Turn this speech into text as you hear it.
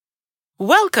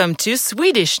Welcome to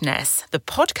Swedishness, the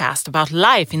podcast about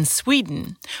life in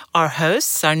Sweden. Our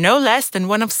hosts are no less than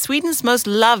one of Sweden's most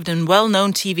loved and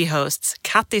well-known TV hosts,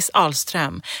 Kattis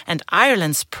Ahlström, and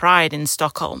Ireland's pride in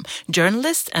Stockholm,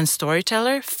 journalist and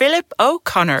storyteller Philip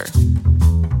O'Connor.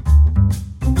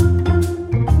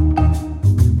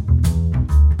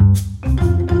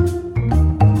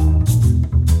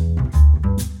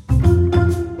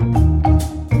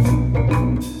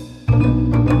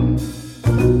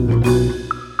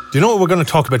 Do you know what we're going to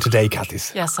talk about today,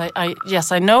 Kattis?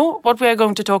 Yes, I know what we are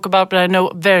going to talk about, but I know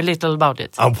very little about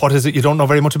it. And what is it you don't know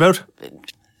very much about?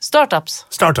 Startups.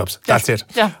 Startups, that's it.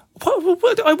 Yeah.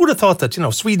 I would have thought that,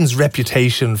 Sweden's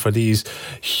reputation for these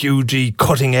hugely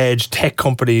cutting-edge tech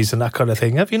companies and that kind of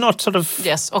thing, have you not sort of...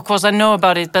 Yes, of course I know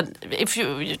about it, but if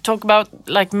you talk about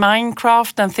like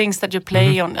Minecraft and things that you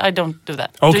play on, I don't do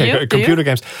that. Okay, computer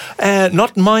games.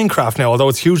 Not Minecraft now, although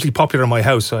it's hugely popular in my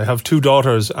house. I have two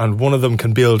daughters and one of them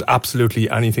can build absolutely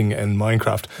anything in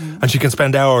Minecraft. And she can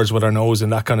spend hours with her nose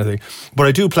and that kind of thing. But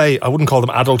I do play, I wouldn't call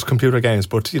them adult computer games,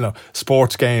 but,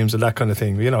 sports games and that kind of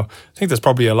thing. I think there's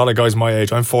probably a lot of guys my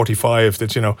age, I'm 45,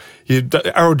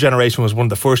 that our generation was one of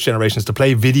the first generations to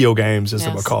play video games, as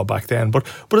they were called back then. But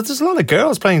there's a lot of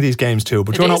girls playing these games too,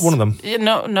 but you're not one of them.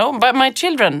 No, but my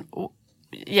children,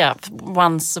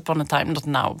 once upon a time, not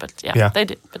now, but they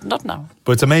did, but not now.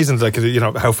 But it's amazing,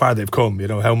 how far they've come,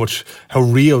 how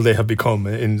real they have become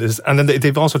in this. And then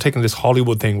they've also taken this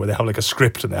Hollywood thing where they have like a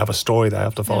script and they have a story they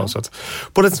have to follow. Yeah.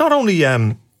 But it's not only...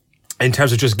 in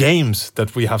terms of just games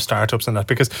that we have startups and that,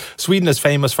 because Sweden is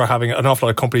famous for having an awful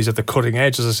lot of companies at the cutting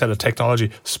edge, as I said, of technology.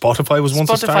 Spotify was once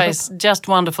a startup. Spotify is just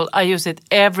wonderful. I use it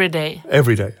every day.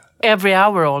 Every day. Every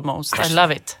hour almost. Actually, I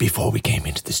love it. Before we came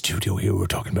into the studio here, we were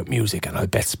talking about music, and I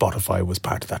bet Spotify was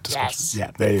part of that discussion. Yes. Yeah,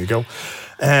 there you go.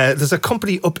 There's a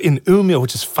company up in Umeå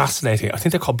which is fascinating. I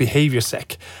think they're called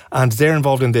BehavioSec, and they're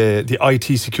involved in the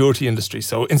IT security industry.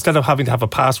 So instead of having to have a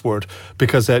password,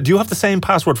 because do you have the same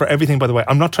password for everything, by the way?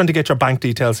 I'm not trying to get your bank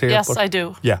details here. Yes, I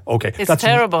do. Yeah, okay. It's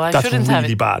terrible. I shouldn't have it. That's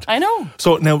really bad. I know.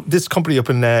 So now this company up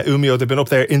in Umeå, they've been up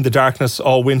there in the darkness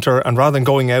all winter, and rather than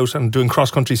going out and doing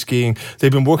cross-country skiing,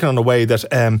 they've been working on a way that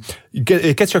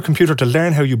it gets your computer to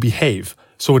learn how you behave,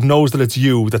 so it knows that it's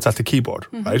you that's at the keyboard,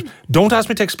 right? Don't ask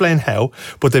me to explain how,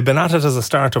 but they've been at it as a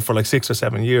startup for like 6 or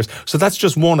 7 years. So that's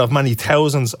just one of many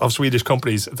thousands of Swedish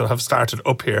companies that have started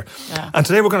up here. Yeah. And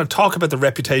today we're going to talk about the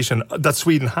reputation that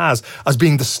Sweden has as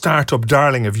being the startup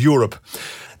darling of Europe.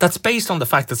 That's based on the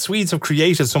fact that Swedes have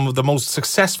created some of the most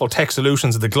successful tech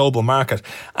solutions in the global market.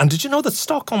 And did you know that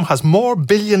Stockholm has more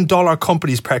billion-dollar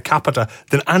companies per capita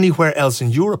than anywhere else in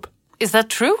Europe? Is that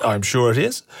true? I'm sure it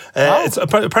is.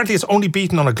 Apparently it's only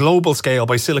beaten on a global scale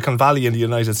by Silicon Valley in the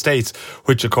United States,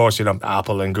 which of course,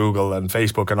 Apple and Google and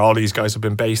Facebook and all these guys have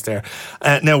been based there.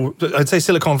 Now, I'd say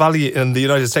Silicon Valley in the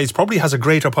United States probably has a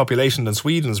greater population than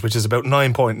Sweden's, which is about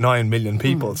 9.9 million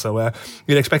people. So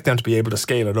you'd expect them to be able to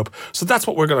scale it up. So that's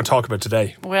what we're going to talk about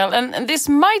today. Well, and this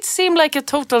might seem like a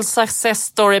total success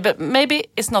story, but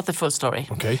maybe it's not the full story.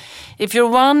 Okay. If you're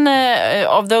one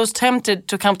of those tempted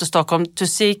to come to Stockholm to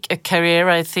seek a career,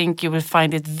 I think you will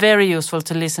find it very useful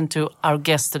to listen to our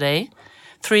guest today.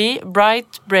 3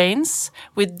 bright brains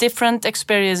with different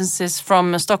experiences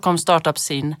from a Stockholm startup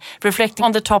scene, reflecting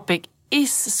on the topic, is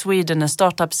Sweden a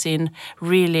startup scene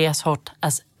really as hot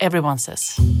as everyone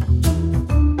says?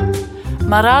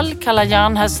 Maral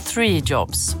Kalayan has 3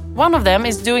 jobs. One of them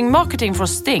is doing marketing for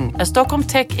Sting, a Stockholm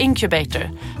tech incubator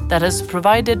that has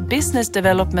provided business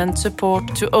development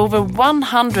support to over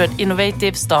 100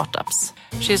 innovative startups.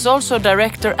 She is also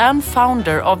director and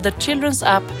founder of the children's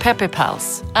app Peppy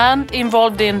Pals and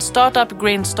involved in Startup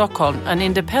Green Stockholm, an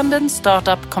independent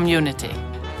startup community.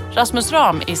 Rasmus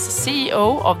Ram is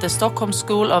CEO of the Stockholm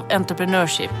School of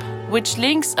Entrepreneurship, which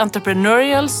links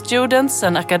entrepreneurial students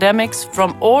and academics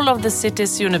from all of the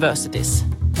city's universities.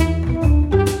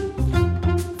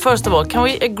 First of all, can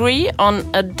we agree on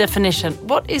a definition?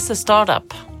 What is a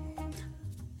startup?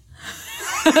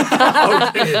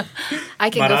 I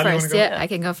can go first. I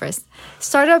can go first.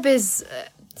 Startup is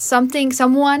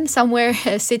someone somewhere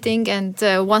sitting and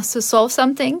wants to solve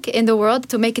something in the world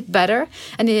to make it better,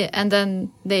 and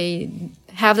then they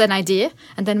have an idea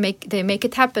and then they make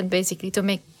it happen, basically, to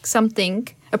make something,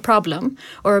 a problem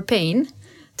or a pain,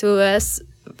 to us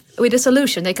with a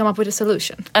solution. They come up with a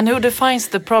solution. And who defines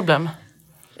the problem?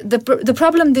 The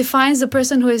problem defines the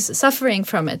person who is suffering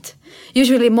from it.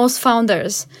 Usually, most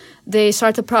founders, they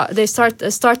start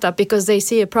a startup because they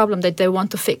see a problem that they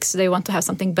want to fix. They want to have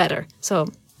something better. So,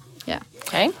 yeah.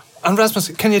 Okay. And Rasmus,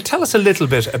 can you tell us a little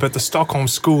bit about the Stockholm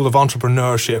School of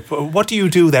Entrepreneurship? What do you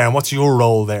do there and what's your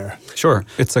role there? Sure.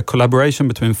 It's a collaboration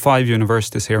between 5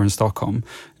 universities here in Stockholm.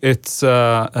 It's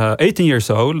 18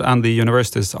 years old, and the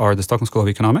universities are the Stockholm School of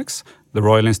Economics, the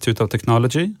Royal Institute of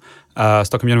Technology,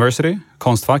 Stockholm University,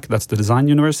 Konstfack, that's the design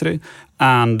university,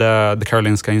 and the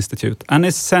Karolinska Institute. And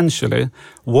essentially,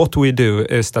 what we do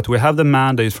is that we have the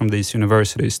mandate from these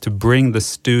universities to bring the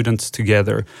students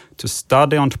together to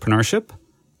study entrepreneurship,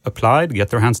 applied, get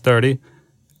their hands dirty,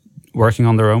 working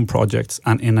on their own projects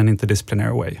and in an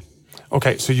interdisciplinary way.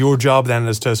 Okay, so your job then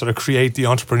is to sort of create the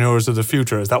entrepreneurs of the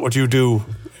future. Is that what you do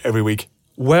every week?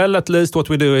 Well, at least what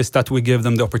we do is that we give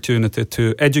them the opportunity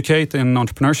to educate in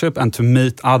entrepreneurship and to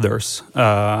meet others.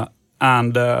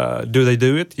 Do they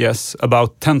do it? Yes,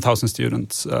 about 10,000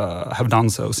 students have done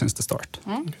so since the start.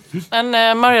 And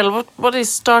Marielle, what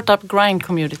is Startup Grind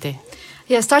community?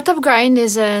 Yeah, Startup Grind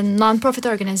is a non-profit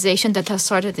organization that has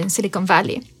started in Silicon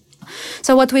Valley.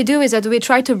 So what we do is that we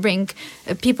try to bring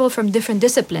people from different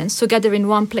disciplines together in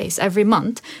one place every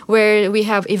month where we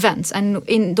have events. And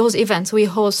in those events, we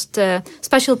host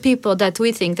special people that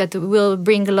we think that will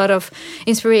bring a lot of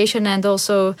inspiration and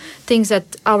also things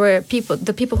that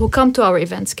the people who come to our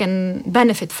events can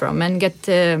benefit from and get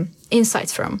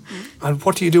insights from. And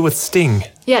what do you do with Sting?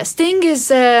 Yeah, Sting is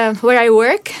where I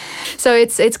work. So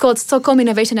it's called Stockholm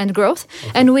Innovation and Growth.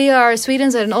 Okay. And we are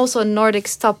Sweden's and also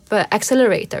Nordic's top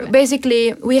accelerator.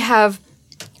 Basically, we have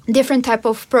different type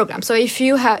of programs. So if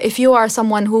you are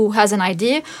someone who has an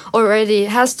idea or already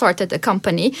has started a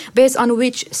company, based on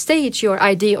which stage your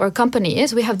idea or company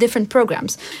is, we have different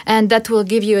programs. And that will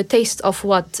give you a taste of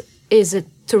what is it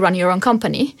to run your own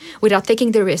company without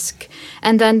taking the risk.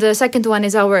 And then the second one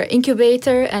is our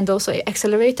incubator and also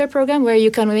accelerator program where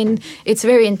you come in. It's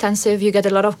very intensive. You get a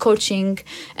lot of coaching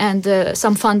and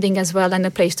some funding as well and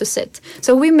a place to sit.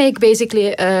 So we make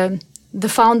basically the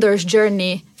founder's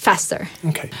journey faster.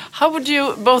 Okay. How would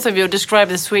you, both of you, describe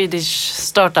the Swedish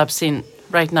startup scene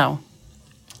right now?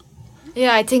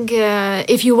 Yeah, I think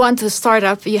if you want to start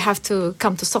up, you have to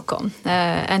come to Stockholm.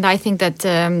 And I think that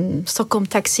Stockholm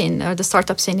tech scene, or the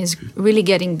startup scene, is really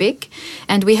getting big.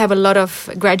 And we have a lot of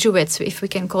graduates, if we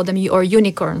can call them, or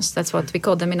unicorns. That's what we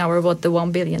call them in our world, the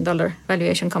 $1 billion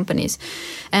valuation companies.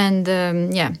 And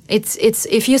it's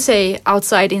if you say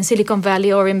outside in Silicon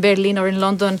Valley or in Berlin or in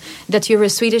London that you're a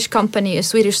Swedish company, a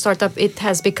Swedish startup, it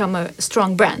has become a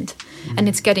strong brand. And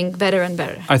it's getting better and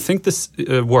better. I think this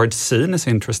word scene is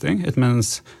interesting. It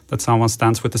means that someone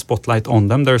stands with the spotlight on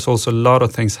them. There's also a lot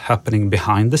of things happening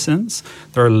behind the scenes.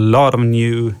 There are a lot of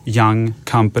new young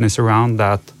companies around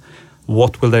that.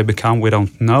 What will they become? We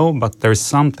don't know, but there's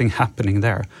something happening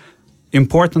there.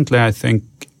 Importantly, I think,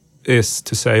 is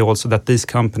to say also that these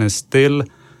companies still,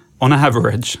 on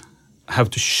average, have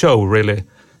to show really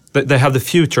that they have the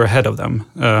future ahead of them.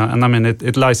 And I mean,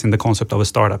 it lies in the concept of a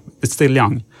startup. It's still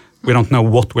young. We don't know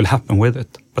what will happen with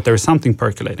it, but there is something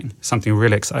percolating, something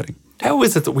really exciting. How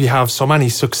is it that we have so many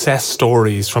success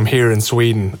stories from here in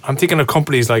Sweden? I'm thinking of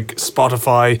companies like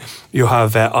Spotify. You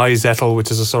have iZettle,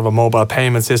 which is a sort of a mobile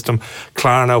payment system.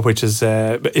 Klarna, which is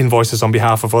invoices on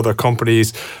behalf of other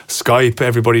companies. Skype,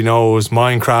 everybody knows.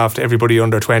 Minecraft, everybody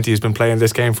under 20 has been playing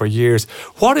this game for years.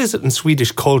 What is it in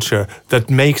Swedish culture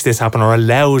that makes this happen or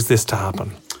allows this to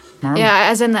happen? Yeah,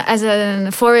 as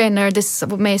a foreigner, this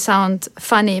may sound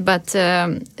funny, but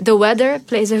the weather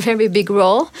plays a very big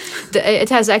role. It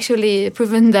has actually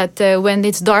proven that when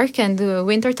it's dark and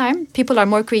wintertime, people are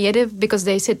more creative because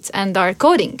they sit and are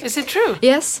coding. Is it true?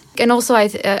 Yes, and also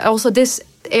also this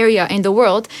area in the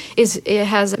world it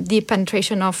has deep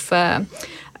penetration of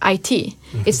IT.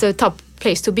 Mm-hmm. It's the top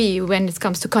place to be when it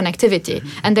comes to connectivity,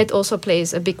 and that also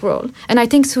plays a big role. And I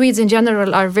think Swedes in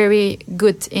general are very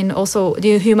good in also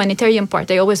the humanitarian part.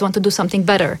 They always want to do something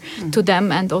better to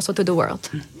them and also to the world.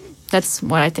 That's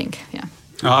what I think. Yeah,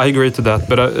 I agree to that.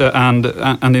 But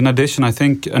and in addition, I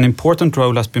think an important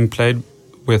role has been played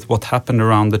with what happened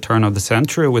around the turn of the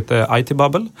century with the IT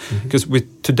bubble. Because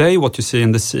today what you see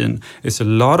in the scene is a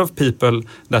lot of people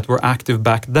that were active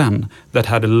back then that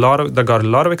got a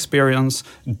lot of experience,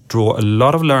 draw a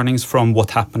lot of learnings from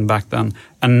what happened back then,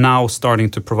 and now starting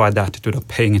to provide the attitude of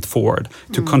paying it forward,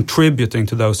 to contributing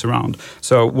to those around.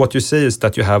 So what you see is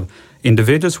that you have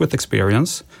individuals with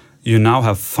experience, you now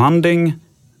have funding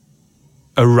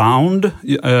around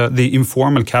the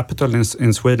informal capital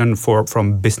in Sweden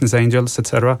from business angels,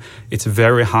 etc. It's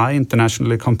very high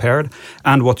internationally compared.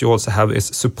 And what you also have is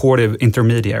supportive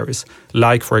intermediaries,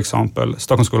 like, for example,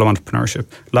 Stockholm School of Entrepreneurship,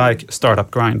 like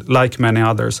Startup Grind, like many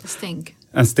others. Sting.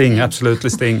 And Sting, absolutely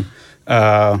Sting.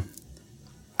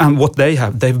 And what they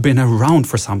have, they've been around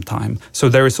for some time. So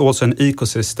there is also an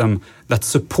ecosystem that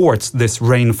supports this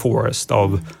rainforest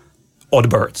of odd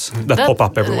birds that pop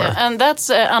up everywhere. And that's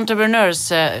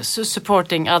entrepreneurs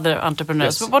supporting other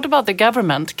entrepreneurs. Yes. But what about the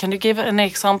government? Can you give an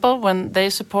example when they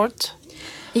support?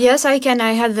 Yes, I can.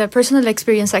 I had a personal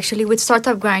experience actually with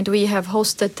Startup Grind. We have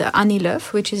hosted Annie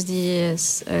Lööf, which is the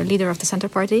leader of the Center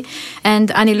Party,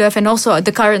 and Annie Lööf, and also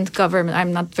the current government.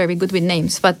 I'm not very good with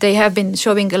names, but they have been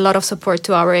showing a lot of support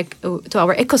to our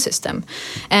ecosystem,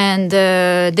 and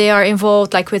they are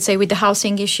involved, like we'd say, with the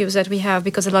housing issues that we have,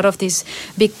 because a lot of these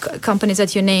big companies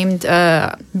that you named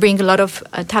bring a lot of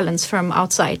talents from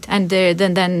outside, and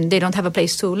then they don't have a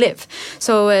place to live.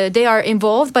 So they are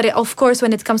involved, but of course,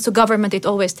 when it comes to government, it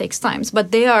always takes time,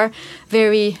 but they are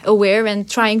very aware and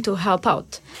trying to help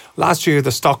out. Last year,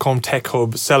 the Stockholm Tech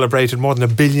Hub celebrated more than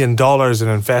 $1 billion in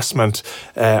investment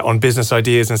on business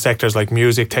ideas in sectors like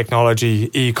music,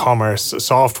 technology, e-commerce,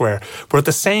 software. But at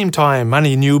the same time,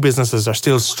 many new businesses are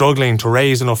still struggling to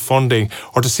raise enough funding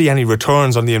or to see any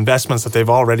returns on the investments that they've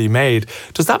already made.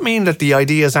 Does that mean that the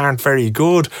ideas aren't very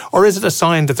good, or is it a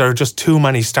sign that there are just too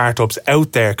many startups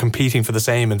out there competing for the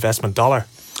same investment dollar?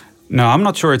 No, I'm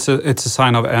not sure it's a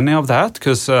sign of any of that,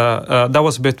 because that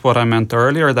was a bit what I meant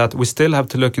earlier, that we still have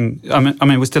to look in. I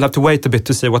mean, we still have to wait a bit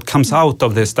to see what comes out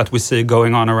of this that we see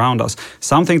going on around us.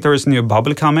 Some think there is a new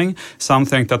bubble coming. Some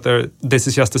think that this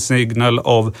is just a signal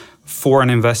of foreign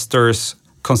investors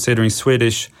considering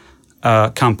Swedish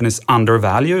companies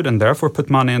undervalued and therefore put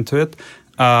money into it.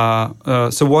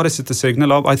 So what is it a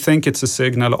signal of? I think it's a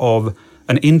signal of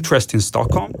an interest in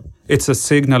Stockholm. It's a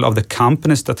signal of the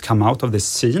companies that come out of this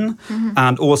scene,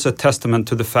 and also a testament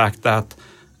to the fact that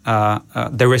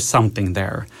there is something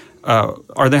there.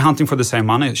 Are they hunting for the same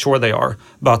money? Sure they are,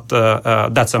 but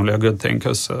that's only a good thing,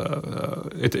 because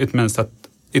it means that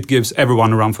it gives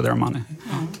everyone a run for their money.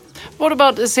 What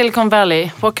about Silicon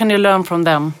Valley? What can you learn from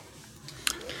them?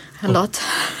 A lot.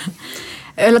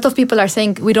 A lot of people are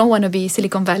saying we don't want to be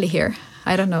Silicon Valley here.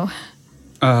 I don't know.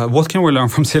 What can we learn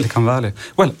from Silicon Valley?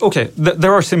 Well, okay,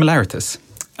 there are similarities.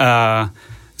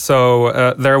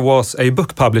 So there was a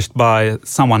book published by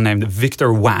someone named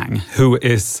Victor Wang, who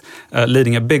is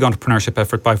leading a big entrepreneurship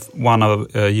effort by one of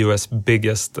US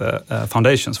biggest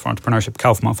foundations for entrepreneurship,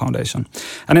 Kaufman Foundation.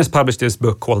 And he's published this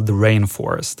book called The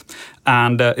Rainforest.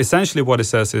 And essentially what it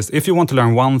says is, if you want to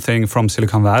learn one thing from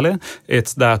Silicon Valley,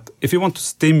 it's that if you want to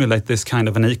stimulate this kind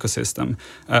of an ecosystem,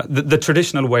 the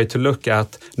traditional way to look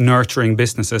at nurturing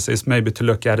businesses is maybe to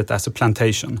look at it as a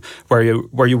plantation, where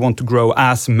you want to grow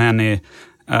as many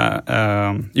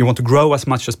you want to grow as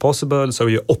much as possible, so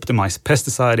you optimize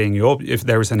pesticiding. If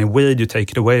there is any weed, you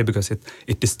take it away because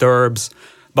it disturbs.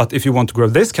 But if you want to grow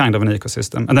this kind of an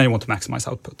ecosystem, and then you want to maximize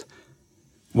output,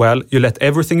 well, you let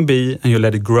everything be and you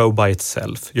let it grow by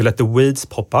itself. You let the weeds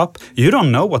pop up. You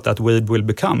don't know what that weed will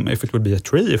become, if it will be a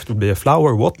tree, if it will be a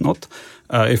flower, whatnot,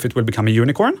 if it will become a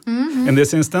unicorn in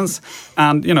this instance.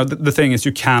 And the thing is,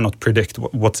 you cannot predict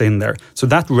what's in there. So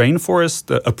that rainforest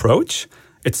approach,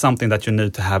 it's something that you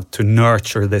need to have to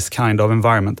nurture this kind of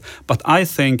environment. But I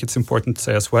think it's important to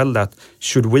say as well that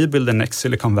should we build the next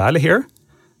Silicon Valley here?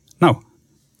 No.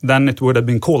 Then it would have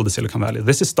been called the Silicon Valley.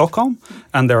 This is Stockholm,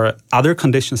 and there are other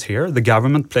conditions here. The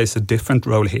government plays a different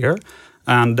role here,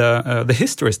 and the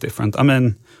history is different. I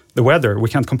mean, the weather, we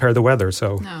can't compare the weather,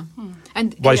 so no.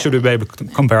 And why should we be able to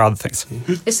compare other things?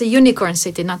 It's a unicorn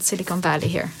city, not Silicon Valley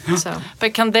here. So,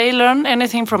 but can they learn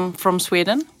anything from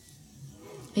Sweden?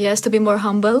 Yes, to be more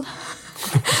humble.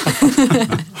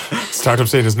 Startup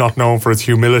scene is not known for its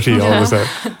humility, always.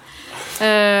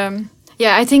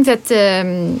 I think that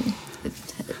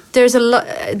there's a lot.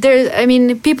 I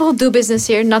mean, people do business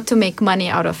here not to make money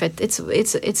out of it.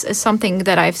 It's something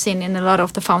that I've seen in a lot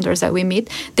of the founders that we meet.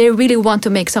 They really want to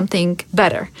make something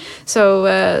better. So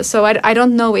I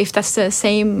don't know if that's the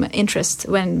same interest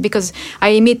because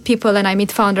I meet people and I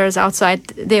meet founders outside.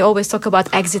 They always talk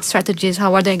about exit strategies.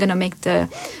 How are they going to make the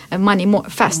money more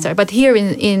faster? But here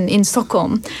in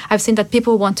Stockholm, I've seen that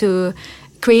people want to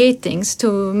create things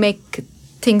to make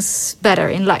things better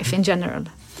in life in general.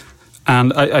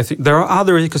 And I think there are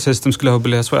other ecosystems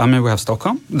globally as well. I mean, we have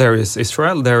Stockholm, there is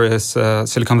Israel, there is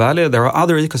Silicon Valley, there are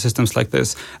other ecosystems like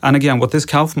this. And again, what this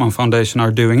Kaufman Foundation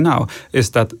are doing now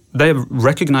is that they've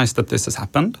recognized that this has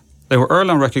happened. They were early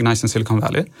on recognizing Silicon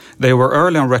Valley. They were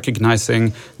early on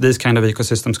recognizing these kind of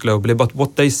ecosystems globally. But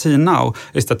what they see now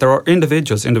is that there are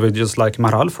individuals like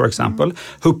Maral, for example,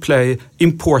 who play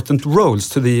important roles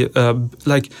to the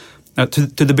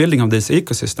to the building of these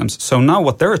ecosystems. So now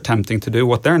what they're attempting to do,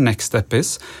 what their next step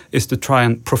is to try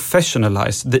and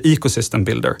professionalize the ecosystem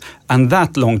builder. And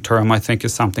that long term, I think,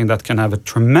 is something that can have a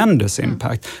tremendous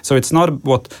impact. So it's not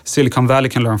what Silicon Valley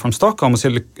can learn from Stockholm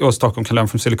or Stockholm can learn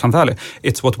from Silicon Valley.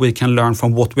 It's what we can learn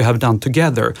from what we have done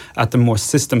together at a more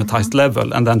systematized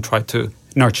level, and then try to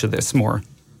nurture this more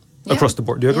across the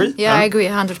board. Do you agree? Yeah, I agree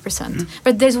 100%.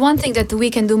 But there's one thing that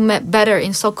we can do better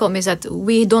in Stockholm is that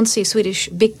we don't see Swedish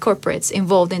big corporates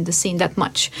involved in the scene that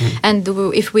much. And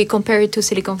if we compare it to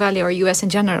Silicon Valley or US in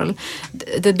general,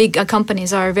 the big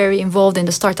companies are very involved in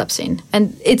the startup scene.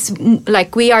 And it's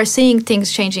like we are seeing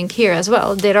things changing here as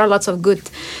well. There are lots of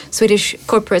good Swedish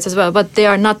corporates as well, but they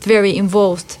are not very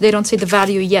involved. They don't see the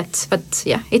value yet. But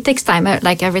yeah, it takes time,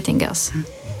 like everything else.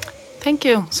 Thank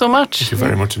you so much. Thank you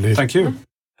very much indeed. Thank you.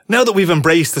 Now that we've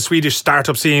embraced the Swedish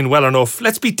startup scene well enough,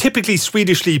 let's be typically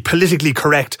Swedishly politically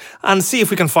correct and see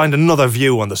if we can find another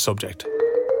view on the subject.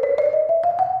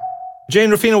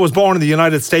 Jane Ruffino was born in the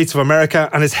United States of America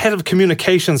and is head of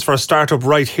communications for a startup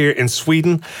right here in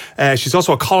Sweden. She's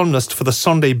also a columnist for the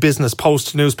Sunday Business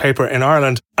Post newspaper in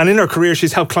Ireland. And in her career,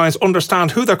 she's helped clients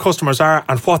understand who their customers are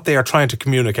and what they are trying to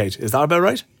communicate. Is that about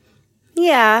right?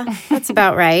 Yeah, that's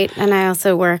about right. And I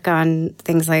also work on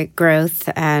things like growth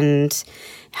and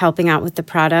helping out with the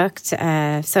product.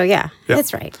 So yeah,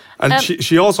 it's right. And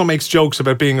she also makes jokes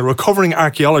about being a recovering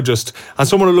archaeologist and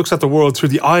someone who looks at the world through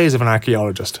the eyes of an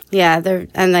archaeologist. Yeah,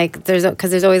 there's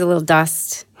always a little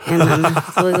dust in them,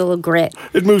 a little grit.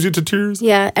 It moves you to tears.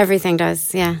 Yeah, everything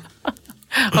does. Yeah.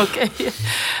 Okay.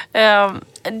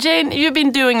 Jane, you've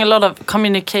been doing a lot of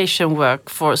communication work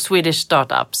for Swedish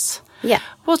startups. Yeah.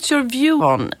 What's your view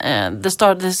on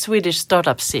the Swedish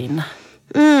startup scene?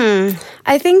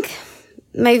 I think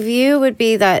my view would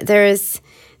be that there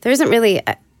isn't really.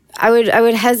 I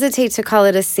would hesitate to call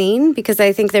it a scene because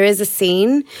I think there is a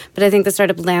scene, but I think the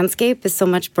startup landscape is so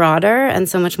much broader and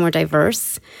so much more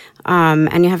diverse.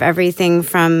 And you have everything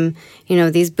from,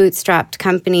 these bootstrapped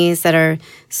companies that are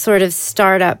sort of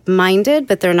startup minded,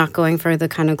 but they're not going for the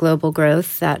kind of global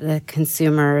growth that the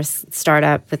consumer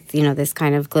startup with, this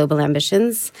kind of global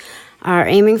ambitions are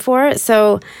aiming for.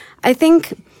 So I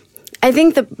think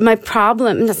my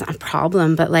problem, that's not a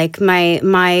problem, but like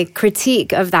my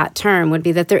critique of that term would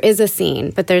be that there is a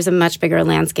scene, but there's a much bigger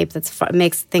landscape that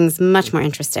makes things much more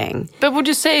interesting. But would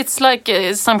you say it's like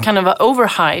some kind of an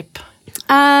overhype?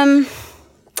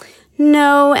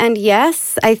 No and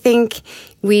yes. I think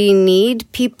we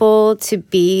need people to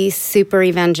be super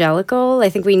evangelical. I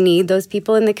think we need those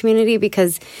people in the community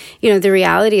because, the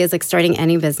reality is like starting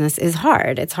any business is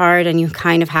hard. It's hard and you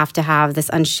kind of have to have this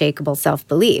unshakable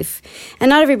self-belief. And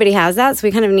not everybody has that. So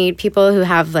we kind of need people who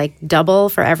have like double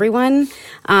for everyone.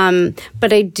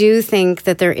 But I do think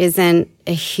that there isn't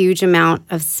a huge amount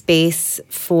of space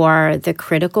for the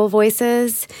critical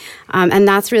voices. And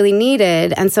that's really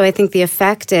needed. And so I think the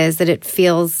effect is that it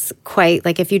feels quite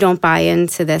like if you don't buy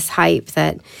into this hype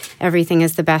that everything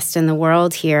is the best in the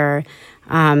world here,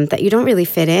 that you don't really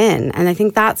fit in. And I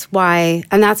think that's why,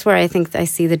 and that's where I think I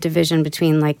see the division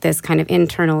between like this kind of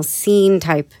internal scene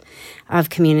type of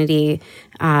community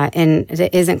and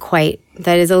that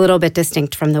is a little bit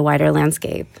distinct from the wider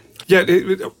landscape. Yeah.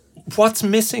 What's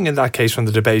missing in that case from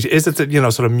the debate? Is it that,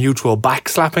 sort of mutual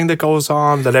backslapping that goes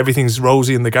on, that everything's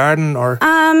rosy in the garden, or?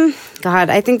 God,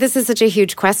 I think this is such a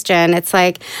huge question. It's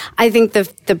like, I think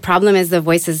the problem is the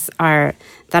voices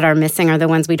that are missing are the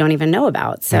ones we don't even know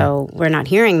about. So we're not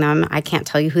hearing them. I can't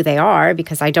tell you who they are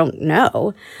because I don't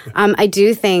know. I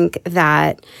do think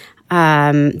that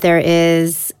there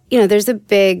is, there's a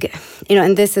big,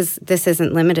 and this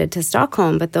isn't limited to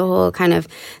Stockholm, but the whole kind of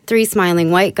 3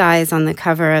 smiling white guys on the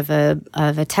cover of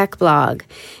a tech blog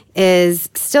is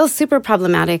still super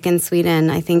problematic in Sweden,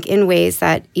 I think, in ways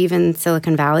that even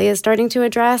Silicon Valley is starting to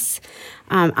address.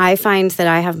 I find that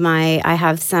I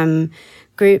have some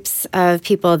groups of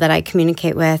people that I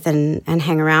communicate with and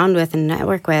hang around with and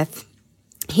network with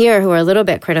here who are a little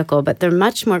bit critical, but the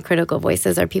much more critical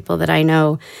voices are people that I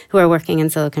know who are working in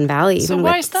Silicon Valley, even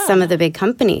with some of the big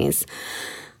companies.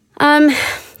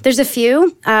 There's a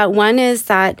few. One is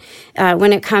that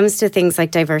when it comes to things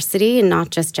like diversity and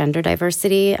not just gender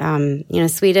diversity,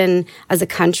 Sweden as a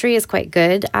country is quite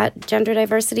good at gender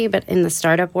diversity, but in the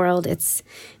startup world, it's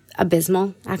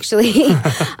abysmal, actually.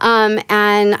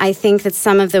 And I think that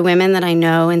some of the women that I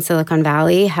know in Silicon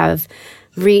Valley have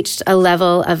reached a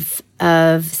level of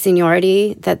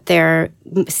seniority that they're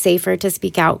safer to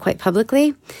speak out quite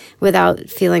publicly without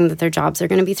feeling that their jobs are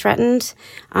going to be threatened.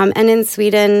 And in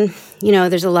Sweden,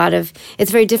 there's a lot of,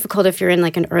 it's very difficult if you're in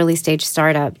like an early stage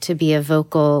startup to be a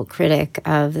vocal critic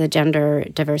of the gender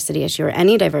diversity issue or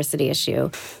any diversity issue.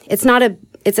 It's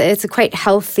a quite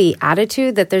healthy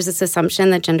attitude that there's this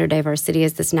assumption that gender diversity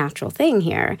is this natural thing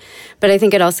here. But I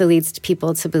think it also leads to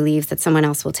people to believe that someone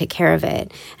else will take care of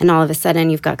it. And all of a sudden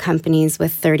you've got companies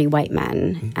with 30 white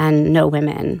men and no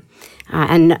women.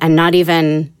 And not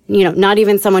even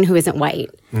someone who isn't white.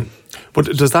 But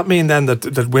does that mean then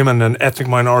that women and ethnic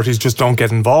minorities just don't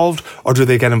get involved, or do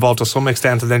they get involved to some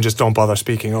extent and then just don't bother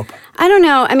speaking up? I don't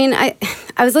know. I mean, I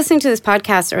was listening to this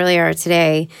podcast earlier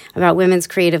today about women's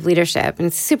creative leadership, and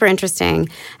it's super interesting.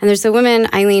 And there's a woman,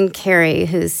 Eileen Carey,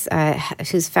 who's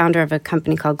founder of a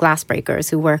company called Glassbreakers,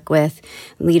 who work with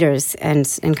leaders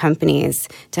and companies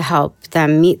to help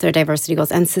them meet their diversity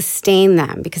goals and sustain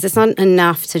them, because it's not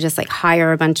enough to just like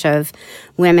hire a bunch of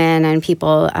women and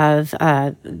people of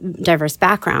diverse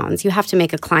backgrounds. You have to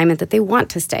make a climate that they want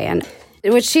to stay in.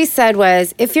 What she said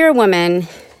was, if you're a woman,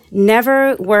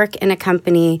 never work in a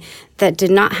company that did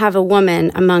not have a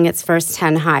woman among its first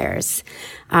 10 hires.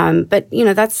 But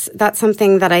that's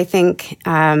something that I think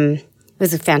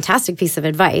was a fantastic piece of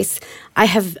advice. I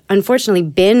have unfortunately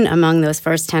been among those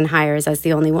first 10 hires as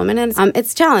the only woman, and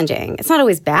it's challenging. It's not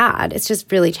always bad. It's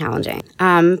just really challenging.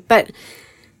 But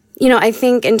I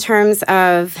think in terms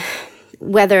of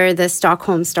whether the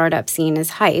Stockholm startup scene is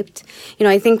hyped,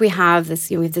 I think we have this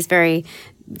very,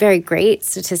 very great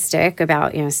statistic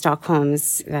about,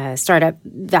 Stockholm's startup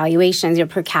valuations,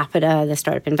 per capita, the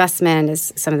startup investment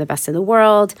is some of the best in the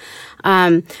world.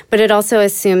 But it also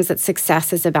assumes that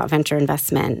success is about venture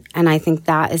investment. And I think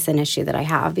that is an issue that I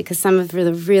have, because some of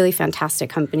the really fantastic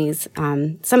companies,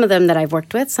 some of them that I've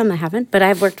worked with, some I haven't, but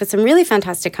I've worked with some really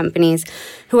fantastic companies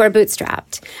who are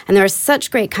bootstrapped. And there are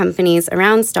such great companies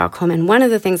around Stockholm. And one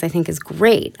of the things I think is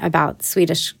great about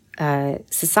Swedish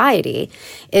society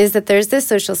is that there's this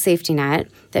social safety net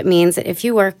that means that if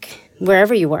you work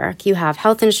wherever you work, you have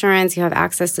health insurance, you have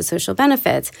access to social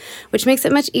benefits, which makes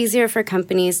it much easier for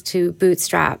companies to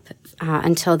bootstrap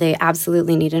until they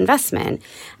absolutely need investment.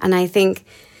 And I think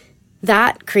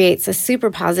that creates a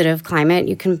super positive climate.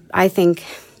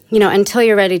 Until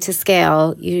you're ready to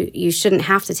scale, you shouldn't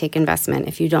have to take investment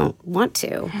if you don't want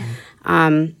to.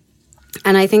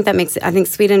 And I think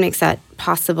Sweden makes that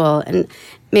possible. And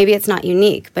maybe it's not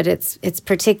unique, but it's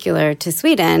particular to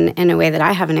Sweden in a way that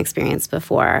I haven't experienced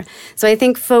before. So I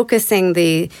think focusing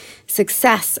the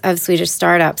success of Swedish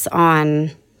startups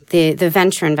on the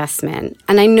venture investment,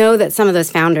 and I know that some of those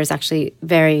founders actually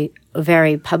very,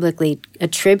 very publicly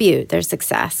attribute their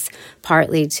success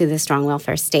partly to the strong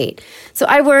welfare state. So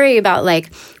I worry about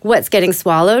what's getting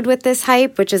swallowed with this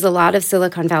hype, which is a lot of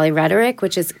Silicon Valley rhetoric,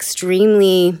 which is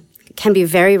can be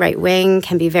very right-wing,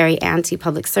 can be very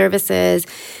anti-public services.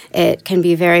 It can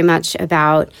be very much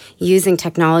about using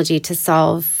technology to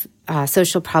solve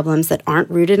social problems that aren't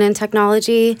rooted in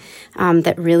technology,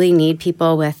 that really need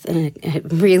people with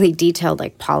really detailed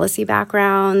policy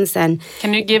backgrounds. And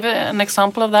can you give an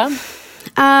example of that?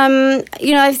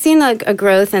 I've seen a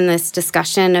growth in this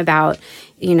discussion about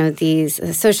these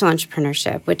social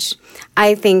entrepreneurship, which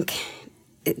I think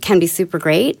can be super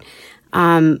great.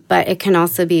 But it can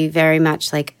also be very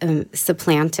much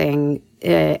supplanting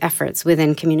efforts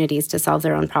within communities to solve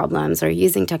their own problems, or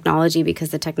using technology because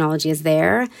the technology is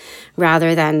there,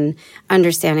 rather than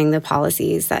understanding the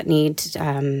policies that need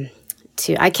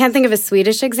to. I can't think of a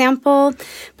Swedish example,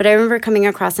 but I remember coming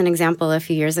across an example a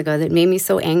few years ago that made me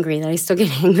so angry that I still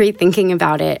get angry thinking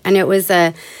about it. And it was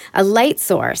a light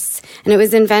source, and it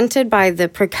was invented by the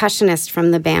percussionist from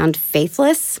the band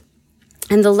Faithless.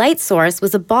 And the light source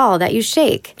was a ball that you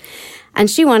shake. And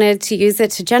she wanted to use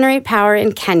it to generate power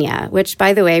in Kenya, which,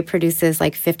 by the way, produces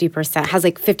 50%, has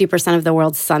 50% of the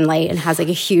world's sunlight, and has a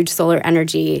huge solar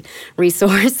energy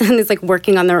resource, and is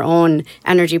working on their own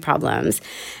energy problems.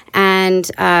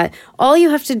 And all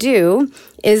you have to do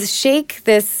is shake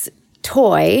this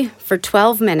toy for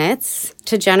 12 minutes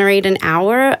to generate an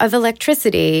hour of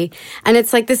electricity. And it's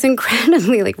this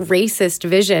incredibly racist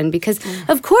vision, because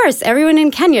of course everyone in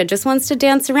Kenya just wants to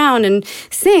dance around and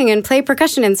sing and play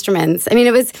percussion instruments. I mean,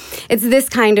 it's this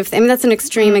kind of, that's an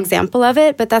extreme example of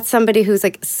it, but that's somebody who's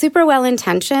super well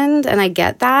intentioned, and I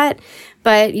get that.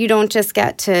 but you don't just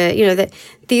get to, that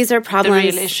these are problems.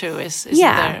 The real issue is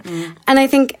there. And I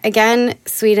think, again,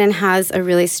 Sweden has a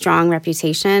really strong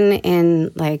reputation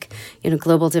in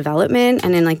global development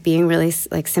and in being really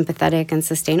sympathetic and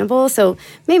sustainable. So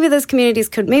maybe those communities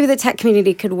maybe the tech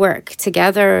community could work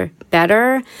together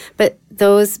better, but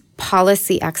those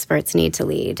policy experts need to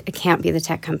lead. It can't be the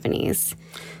tech companies.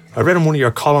 I read in one of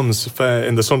your columns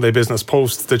in the Sunday Business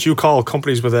Post that you call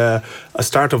companies with a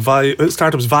startups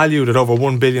valued at over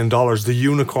 $1 billion the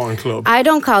Unicorn Club. I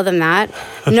don't call them that.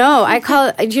 No, I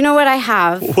call. Do you know what I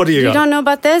have? What do you got? You don't know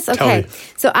about this? Tell Okay. me.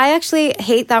 So I actually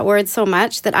hate that word so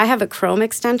much that I have a Chrome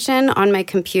extension on my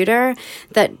computer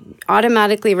that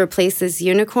automatically replaces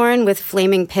unicorn with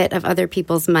flaming pit of other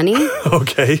people's money.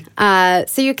 Okay.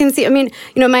 So you can see,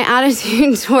 my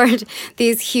attitude toward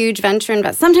these huge venture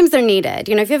investments, sometimes they're needed.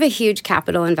 If you have a huge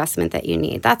capital investment that you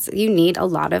need a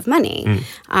lot of money.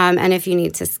 And if you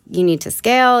need to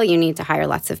scale, you need to hire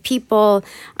lots of people.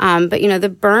 But, the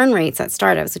burn rates at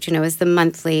startups, which, is the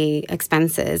monthly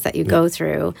expenses that you go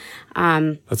through.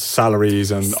 That's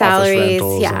salaries and office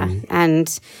rentals. Yeah.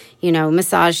 And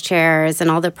massage chairs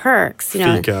and all the perks.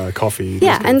 Fika, coffee.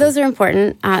 Yeah, and those are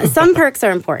important. Some perks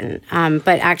are important,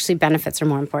 but actually benefits are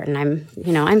more important.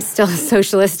 I'm still a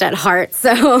socialist at heart,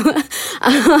 so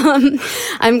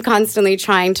I'm constantly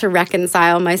trying to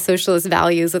reconcile my socialist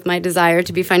values with my desire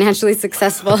to be financially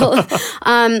successful.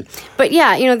 But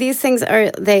yeah, these things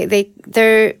are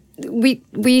we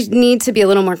need to be a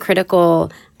little more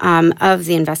critical of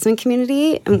the investment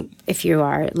community. If you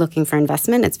are looking for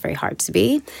investment, it's very hard to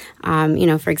be.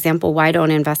 For example, why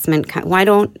don't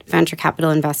venture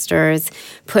capital investors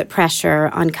put pressure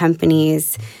on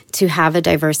companies to have a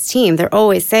diverse team? They're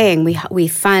always saying, we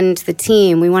fund the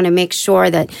team. We want to make sure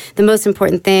that the most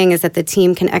important thing is that the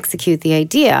team can execute the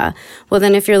idea. Well,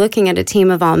 then if you're looking at a team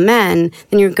of all men,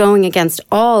 then you're going against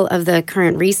all of the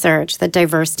current research that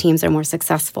diverse teams are more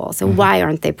successful. So why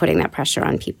aren't they putting that pressure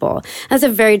on people? That's a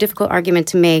very difficult argument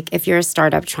to make if you're a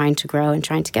startup trying to grow and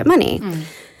trying to get money.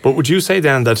 But would you say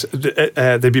then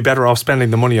that they'd be better off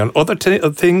spending the money on other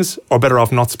things, or better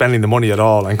off not spending the money at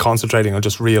all and concentrating on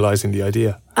just realizing the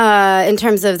idea? In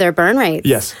terms of their burn rates?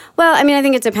 Yes. Well, I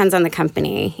think it depends on the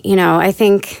company. I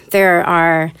think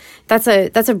that's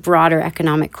a broader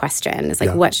economic question. It's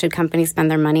what should companies spend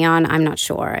their money on? I'm not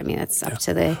sure. It's up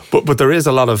to the... But there is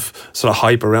a lot of sort of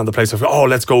hype around the place of,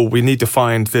 let's go, we need to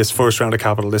find this first round of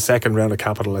capital, this second round of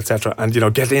capital, etc. And,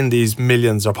 get in these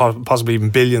millions or possibly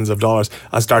even billions of dollars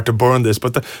and start to burn this.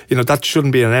 But, that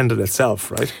shouldn't be an end in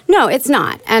itself, right? No, it's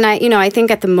not. And I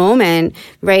think at the moment,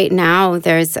 right now,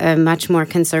 there's a much more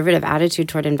conservative attitude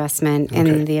toward investment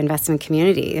in the investment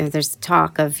community. There's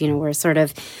talk of,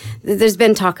 there's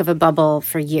been talk of a bubble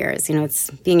for years.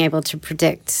 It's being able to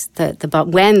predict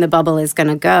when the bubble is going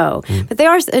to go. But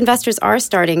investors are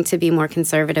starting to be more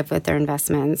conservative with their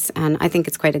investments, and I think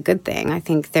it's quite a good thing. I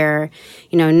think they're,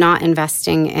 not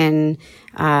investing in,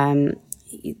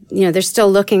 they're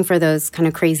still looking for those kind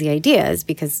of crazy ideas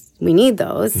because we need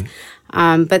those.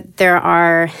 But there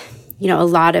are, a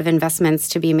lot of investments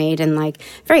to be made in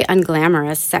very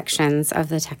unglamorous sections of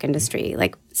the tech industry,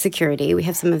 like security. We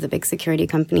have some of the big security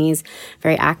companies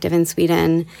very active in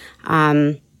Sweden.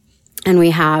 And we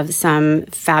have some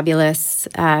fabulous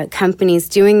companies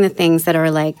doing the things that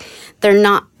are they're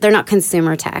not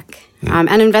consumer tech.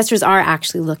 And investors are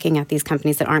actually looking at these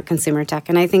companies that aren't consumer tech.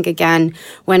 And I think, again,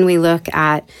 when we look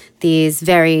at these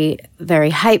very, very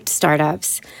hyped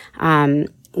startups,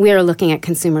 we are looking at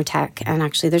consumer tech, and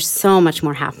actually there's so much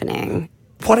more happening.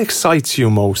 What excites you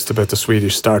most about the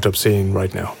Swedish startup scene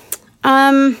right now?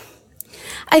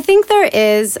 I think there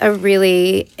is a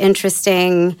really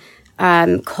interesting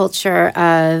culture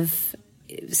of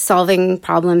solving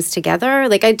problems together.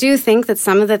 I do think that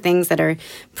some of the things that are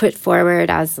put forward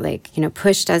as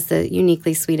pushed as the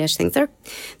uniquely Swedish things,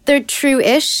 they're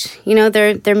true-ish.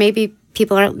 There may be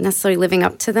people aren't necessarily living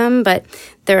up to them, but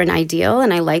they're an ideal,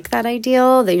 and I like that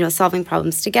ideal. That solving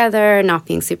problems together, not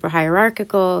being super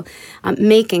hierarchical,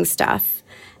 making stuff.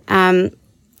 And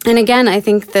again, I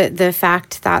think that the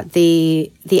fact that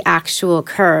the actual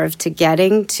curve to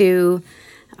getting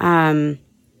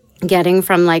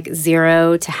from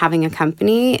zero to having a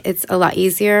company, it's a lot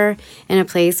easier in a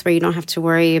place where you don't have to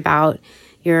worry about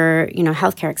your,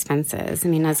 healthcare expenses.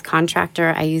 As a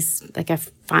contractor, I use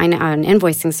an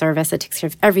invoicing service that takes care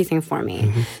of everything for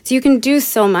me. So you can do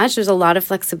so much. There's a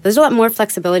lot more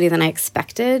flexibility than I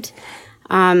expected.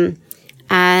 And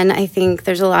I think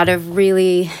there's a lot of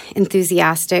really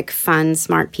enthusiastic, fun,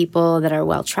 smart people that are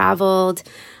well-traveled.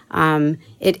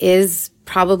 It is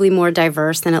probably more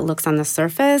diverse than it looks on the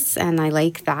surface, and I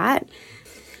like that.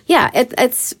 Yeah,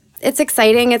 it's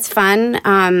exciting, it's fun,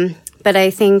 but I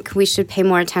think we should pay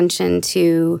more attention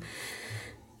to,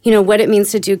 what it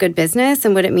means to do good business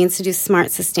and what it means to do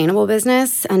smart, sustainable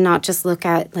business, and not just look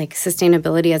at like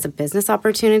sustainability as a business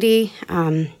opportunity.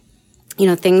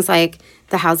 Things like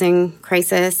the housing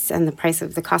crisis and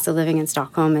the cost of living in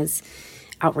Stockholm is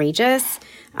outrageous.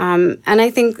 And I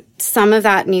think some of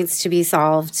that needs to be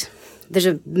solved. There's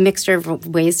a mixture of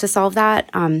ways to solve that.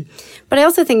 But I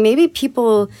also think maybe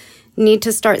people need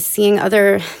to start seeing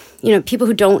other, people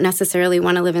who don't necessarily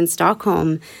want to live in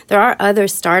Stockholm. There are other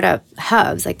startup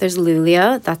hubs. Like there's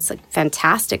Luleå. That's a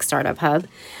fantastic startup hub.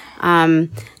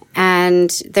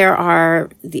 And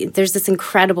there's this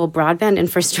incredible broadband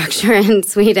infrastructure in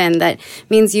Sweden that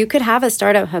means you could have a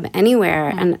startup hub anywhere.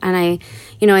 And I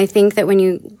think that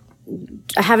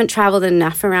I haven't traveled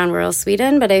enough around rural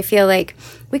Sweden, but I feel like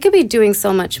we could be doing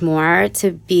so much more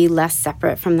to be less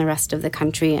separate from the rest of the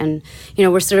country. And,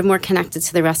 we're sort of more connected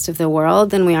to the rest of the world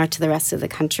than we are to the rest of the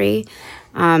country.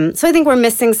 So I think we're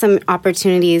missing some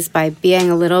opportunities by being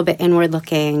a little bit inward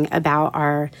looking about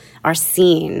our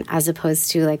scene, as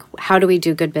opposed to like, how do we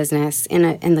do good business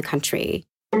in the country?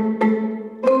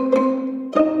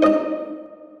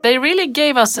 They really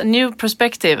gave us a new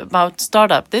perspective about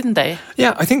startup, didn't they?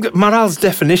 Yeah, I think that Maral's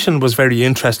definition was very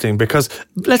interesting because,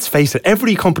 let's face it,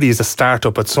 every company is a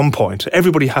startup at some point.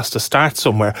 Everybody has to start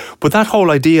somewhere. But that whole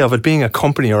idea of it being a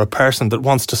company or a person that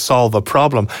wants to solve a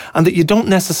problem, and that you don't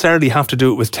necessarily have to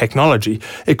do it with technology.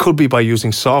 It could be by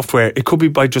using software. It could be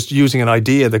by just using an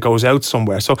idea that goes out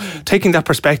somewhere. So taking that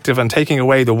perspective and taking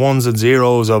away the ones and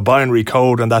zeros or binary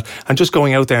code and that, and just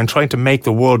going out there and trying to make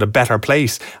the world a better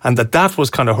place, and that was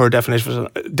kind of her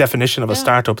definition of a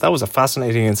startup. That was a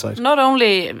fascinating insight. Not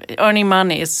only earning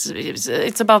money,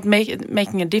 it's about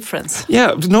making a difference.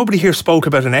 Yeah, nobody here spoke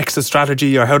about an exit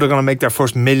strategy or how they're going to make their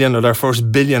first million or their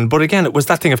first billion. But again, it was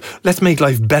that thing of, let's make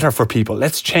life better for people.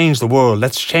 Let's change the world.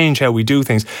 Let's change how we do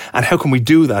things. And how can we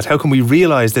do that? How can we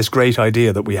realize this great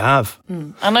idea that we have?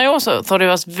 And I also thought it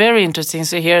was very interesting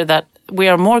to hear that we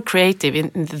are more creative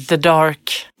in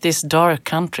this dark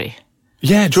country.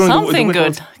 Yeah, something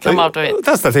good come out of it.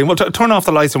 That's the thing. We'll turn off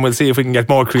the lights and we'll see if we can get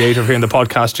more creative here in the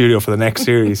podcast studio for the next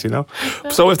series,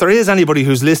 So if there is anybody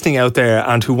who's listening out there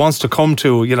and who wants to come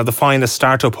to, the finest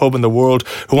startup hub in the world,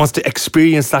 who wants to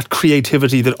experience that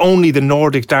creativity that only the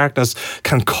Nordic darkness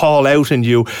can call out in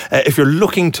you, if you're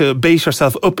looking to base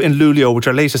yourself up in Luleå with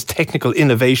your latest technical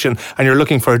innovation and you're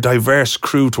looking for a diverse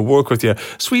crew to work with you,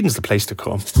 Sweden's the place to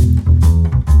come.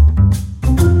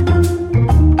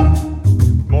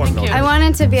 I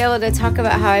wanted to be able to talk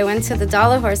about how I went to the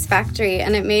Dollar Horse factory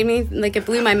and it made me, it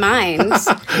blew my mind.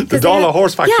 The Dollar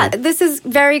Horse factory? Yeah, this is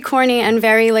very corny and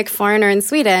very foreigner in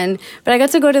Sweden, but I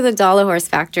got to go to the Dollar Horse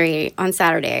factory on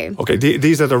Saturday. Okay,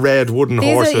 these are the red wooden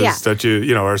horses that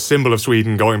are a symbol of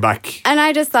Sweden going back. And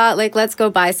I just thought, let's go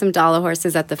buy some Dollar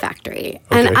Horses at the factory.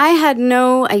 Okay. And I had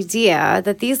no idea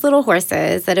that these little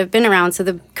horses that have been around, so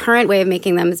the current way of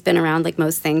making them has been around like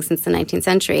most things since the 19th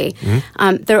century.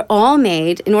 Mm-hmm. They're all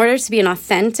made, in order to be an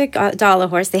authentic Dollar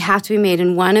Horse, they have to be made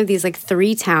in one of these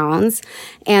 3 towns.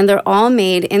 And they're all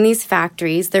made in these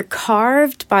factories. They're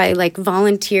carved by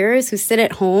volunteers who sit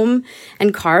at home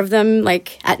and carve them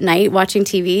at night watching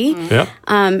TV. Mm-hmm.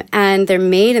 Yeah. And they're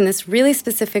made in this really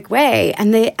specific way.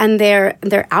 And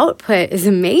their output is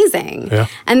amazing. Yeah.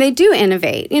 And they do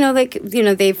innovate.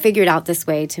 They figured out this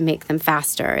way to make them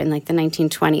faster in the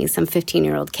 1920s, some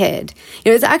 15-year-old kid.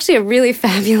 It's actually a really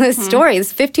fabulous story.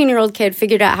 This 15-year-old kid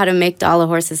figured out how to make Dollar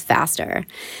Horses faster.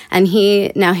 And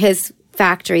his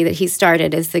factory that he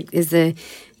started is the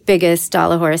biggest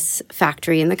Dollar Horse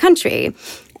factory in the country.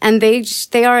 And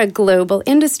they are a global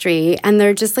industry, and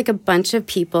they're just a bunch of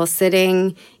people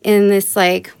sitting in this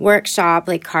workshop,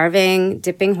 carving,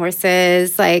 dipping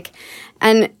horses,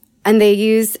 and they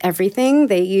use everything.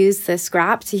 They use the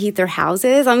scrap to heat their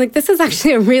houses. I'm this is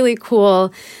actually a really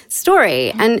cool story.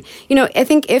 And, I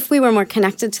think if we were more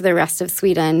connected to the rest of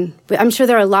Sweden, I'm sure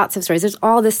there are lots of stories. There's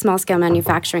all this small-scale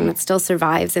manufacturing that still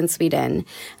survives in Sweden.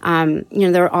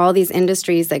 There are all these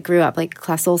industries that grew up, like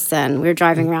Clas Ohlson. We were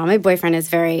driving around. My boyfriend is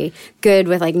very good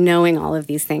with, knowing all of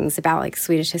these things about,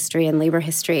 Swedish history and labor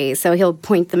history. So he'll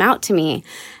point them out to me.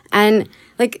 And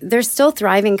they're still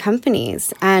thriving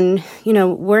companies, and,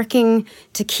 working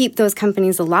to keep those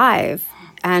companies alive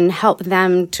and help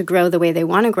them to grow the way they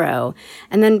want to grow.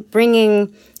 And then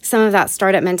bringing some of that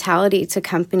startup mentality to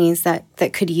companies that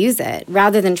could use it,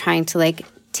 rather than trying to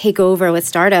take over with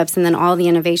startups and then all the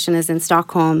innovation is in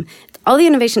Stockholm. All the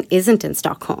innovation isn't in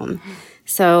Stockholm.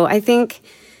 So I think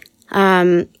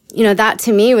That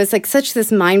to me was like such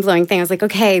this mind-blowing thing. I was like,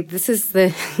 okay, this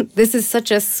is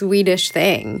such a Swedish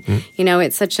thing.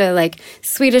 It's such a like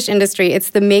Swedish industry.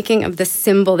 It's the making of the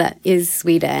symbol that is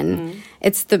Sweden.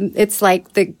 It's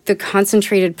like the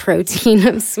concentrated protein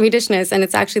of Swedishness, and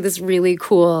it's actually this really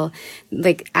cool,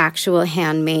 like actual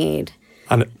handmade.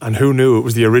 And who knew it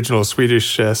was the original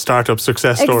Swedish startup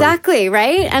success story? Exactly,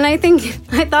 right? And I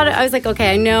was like,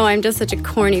 okay, I know I'm just such a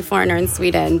corny foreigner in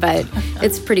Sweden, but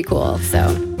it's pretty cool,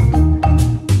 so.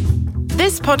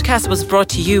 This podcast was brought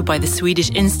to you by the Swedish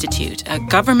Institute, a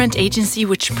government agency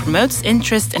which promotes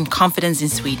interest and confidence in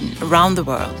Sweden around the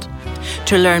world.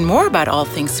 To learn more about all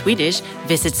things Swedish,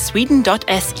 visit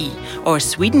sweden.se or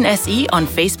Sweden.se on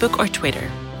Facebook or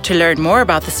Twitter. To learn more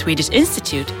about the Swedish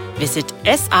Institute, visit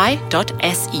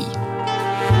si.se.